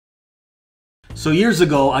So years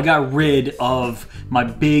ago, I got rid of my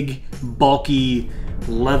big, bulky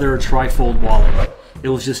leather trifold wallet. It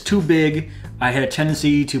was just too big. I had a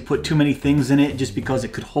tendency to put too many things in it just because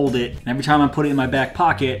it could hold it. And every time I put it in my back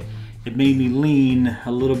pocket, it made me lean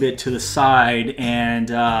a little bit to the side, and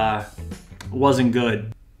it wasn't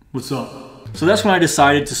good. What's up? So that's when I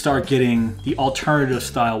decided to start getting the alternative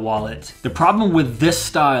style wallet. The problem with this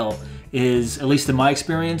style is, at least in my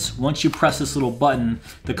experience, once you press this little button,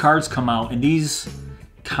 the cards come out, and these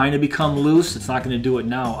kind of become loose. It's not going to do it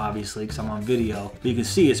now, obviously, because I'm on video. But you can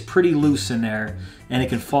see it's pretty loose in there, and it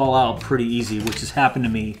can fall out pretty easy, which has happened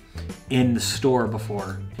to me in the store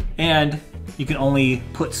before. And you can only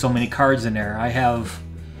put so many cards in there. I have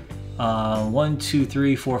 1, 2,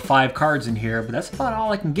 3, 4, 5 cards in here, but that's about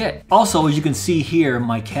all I can get. Also, as you can see here,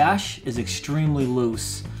 my cash is extremely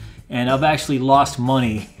loose, and I've actually lost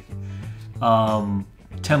money. 10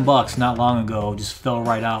 bucks not long ago just fell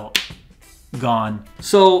right out, gone.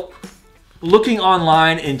 So looking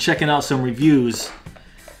online and checking out some reviews,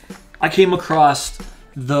 I came across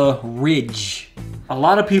the Ridge. A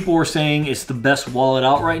lot of people were saying it's the best wallet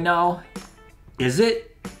out right now. Is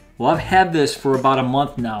it? Well, I've had this for about a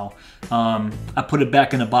month now. I put it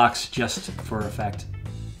back in the box just for effect.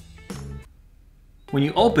 When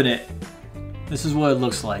you open it, this is what it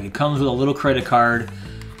looks like. It comes with a little credit card,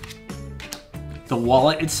 the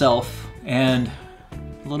wallet itself, and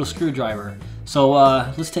a little screwdriver. So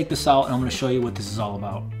let's take this out, and I'm going to show you what this is all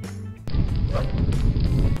about.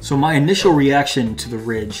 So my initial reaction to the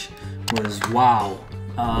Ridge was wow.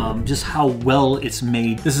 Just how well it's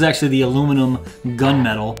made. This is actually the aluminum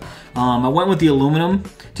gunmetal. I went with the aluminum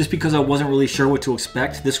just because I wasn't really sure what to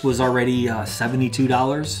expect. This was already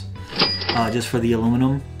 $72 just for the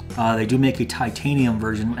aluminum. They do make a titanium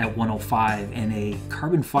version at $105 and a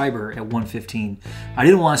carbon fiber at $115. I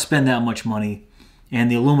didn't want to spend that much money,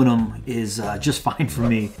 and the aluminum is just fine for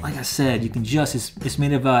me. Like I said, you can just, it's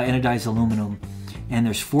made of anodized aluminum, and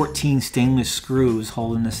there's 14 stainless screws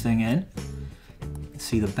holding this thing in.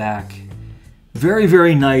 See the back. Very,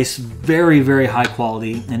 very nice, very, very high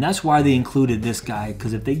quality, and that's why they included this guy,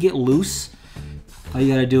 because if they get loose, all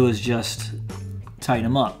you gotta do is just tighten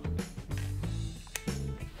them up.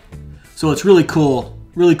 So it's really cool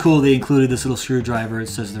they included this little screwdriver. It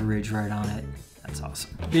says the Ridge right on it. That's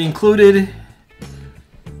awesome. They included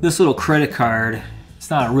this little credit card.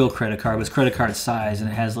 It's not a real credit card, but it's credit card size, and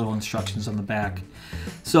it has little instructions on the back.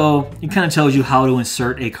 So it kind of tells you how to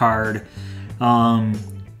insert a card,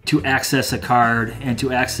 to access a card, and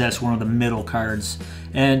to access one of the middle cards.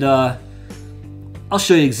 And I'll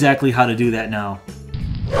show you exactly how to do that now.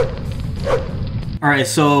 Alright,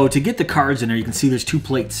 so to get the cards in there, you can see there's 2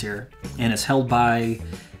 plates here, and it's held by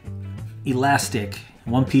elastic.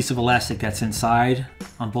 One piece of elastic that's inside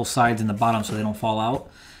on both sides and the bottom so they don't fall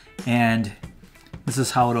out. And this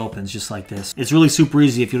is how it opens, just like this. It's really super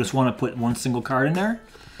easy if you just want to put one single card in there,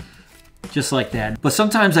 just like that. But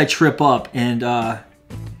sometimes I trip up, and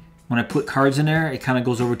when I put cards in there, it kind of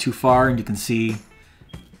goes over too far, and you can see,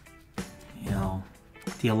 you know,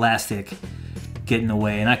 the elastic get in the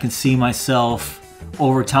way. And I can see myself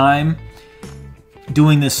over time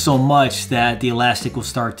doing this so much that the elastic will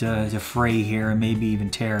start to fray here and maybe even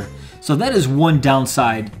tear. So that is one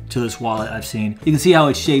downside to this wallet I've seen. You can see how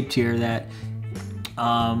it's shaped here, that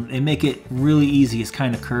they make it really easy. It's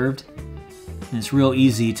kind of curved, and it's real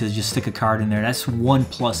easy to just stick a card in there. That's one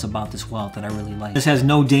plus about this wallet that I really like. This has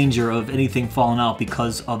no danger of anything falling out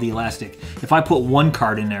because of the elastic. If I put one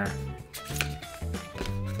card in there,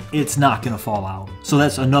 it's not gonna fall out. So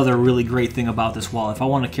that's another really great thing about this wallet. If I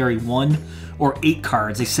want to carry 1 or 8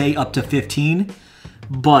 cards, they say up to 15,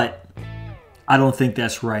 but I don't think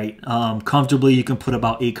that's right. Comfortably, you can put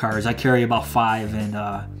about 8 cards. I carry about 5,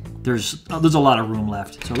 and there's a lot of room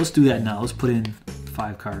left. So let's do that now. Let's put in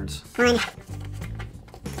 5 cards.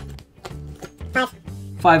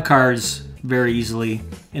 5 cards very easily,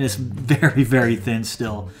 and it's very, very thin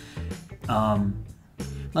still.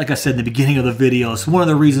 Like I said in the beginning of the video, it's one of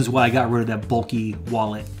the reasons why I got rid of that bulky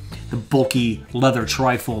wallet, the bulky leather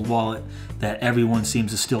trifold wallet that everyone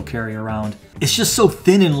seems to still carry around. It's just so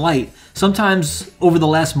thin and light. Sometimes over the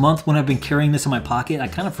last month when I've been carrying this in my pocket, I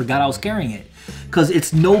kind of forgot I was carrying it, because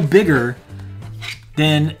it's no bigger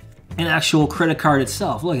than an actual credit card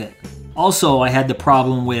itself. Look at it. Also, I had the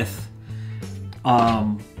problem with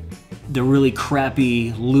the really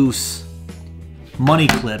crappy loose money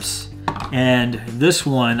clips, and this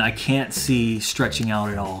one I can't see stretching out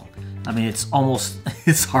at all. I mean, it's almost,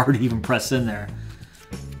 it's hard to even press in there.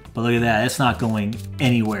 But look at that, it's not going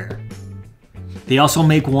anywhere. They also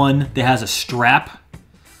make one that has a strap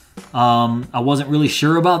I wasn't really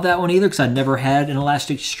sure about that one either because I never had an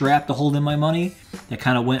elastic strap to hold in my money that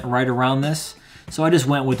kind of went right around this. So I just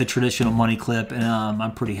went with the traditional money clip, and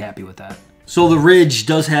I'm pretty happy with that. So the Ridge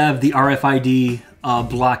does have the RFID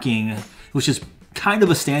blocking, which is kind of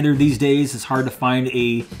a standard these days. It's hard to find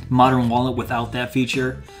a modern wallet without that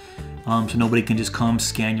feature. So nobody can just come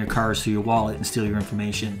scan your cards through your wallet and steal your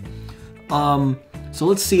information. So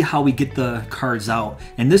let's see how we get the cards out.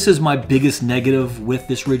 And this is my biggest negative with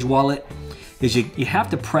this Ridge wallet, is you have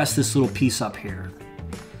to press this little piece up here.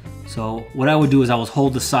 So what I would do is I would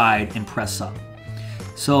hold the side and press up.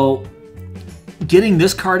 So getting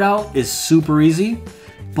this card out is super easy,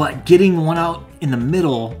 but getting one out in the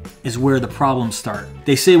middle is where the problems start.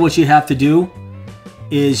 They say what you have to do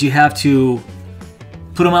is you have to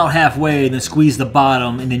put them out halfway and then squeeze the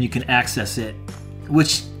bottom, and then you can access it,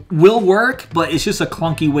 which will work, but it's just a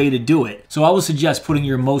clunky way to do it. So I would suggest putting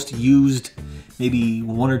your most used, maybe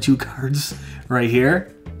 1 or 2 cards right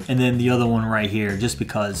here, and then the other one right here, just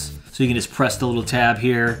because. So you can just press the little tab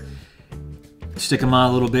here, stick them on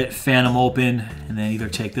a little bit, fan them open, and then either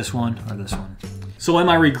take this one or this one. So am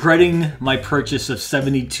I regretting my purchase of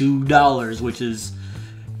 $72, which is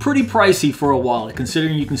pretty pricey for a wallet,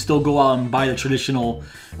 considering you can still go out and buy the traditional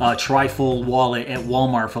trifold wallet at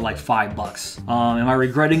Walmart for like $5. Am I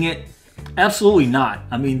regretting it? Absolutely not.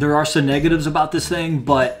 I mean, there are some negatives about this thing,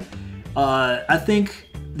 but I think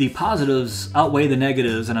the positives outweigh the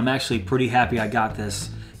negatives, and I'm actually pretty happy I got this.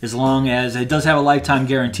 As long as it does have a lifetime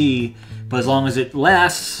guarantee, but as long as it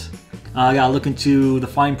lasts, I gotta look into the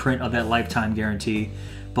fine print of that lifetime guarantee.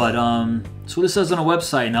 But that's what it says on the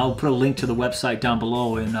website, and I'll put a link to the website down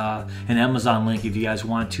below and an Amazon link if you guys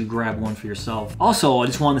want to grab one for yourself. Also, I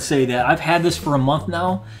just wanted to say that I've had this for a month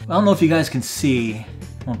now. I don't know if you guys can see.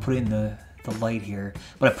 I'm gonna put it in the light here,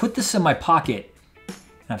 but I put this in my pocket, and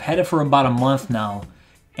I've had it for about a month now,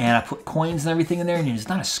 and I put coins and everything in there, and there's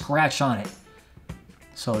not a scratch on it.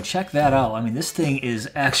 So check that out. I mean, this thing is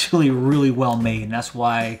actually really well made, and that's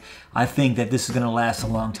why I think that this is gonna last a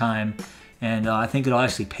long time. And I think it'll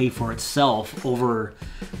actually pay for itself over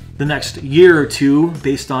the next year or two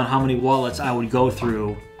based on how many wallets I would go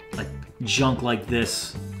through, like junk like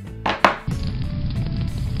this.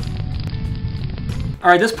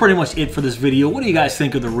 Alright, that's pretty much it for this video. What do you guys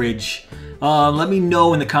think of the Ridge? Let me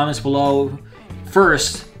know in the comments below.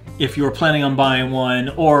 First, if you're planning on buying one,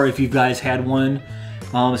 or if you guys had one.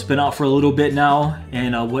 It's been out for a little bit now,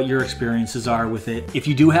 and what your experiences are with it. If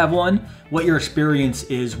you do have one, what your experience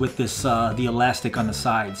is with this, the elastic on the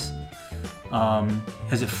sides.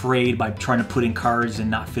 Has it frayed by trying to put in cards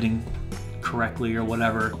and not fitting correctly or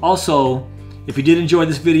whatever? Also, if you did enjoy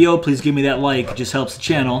this video, please give me that like. It just helps the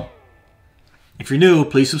channel. If you're new,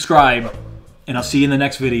 please subscribe, and I'll see you in the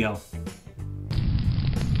next video.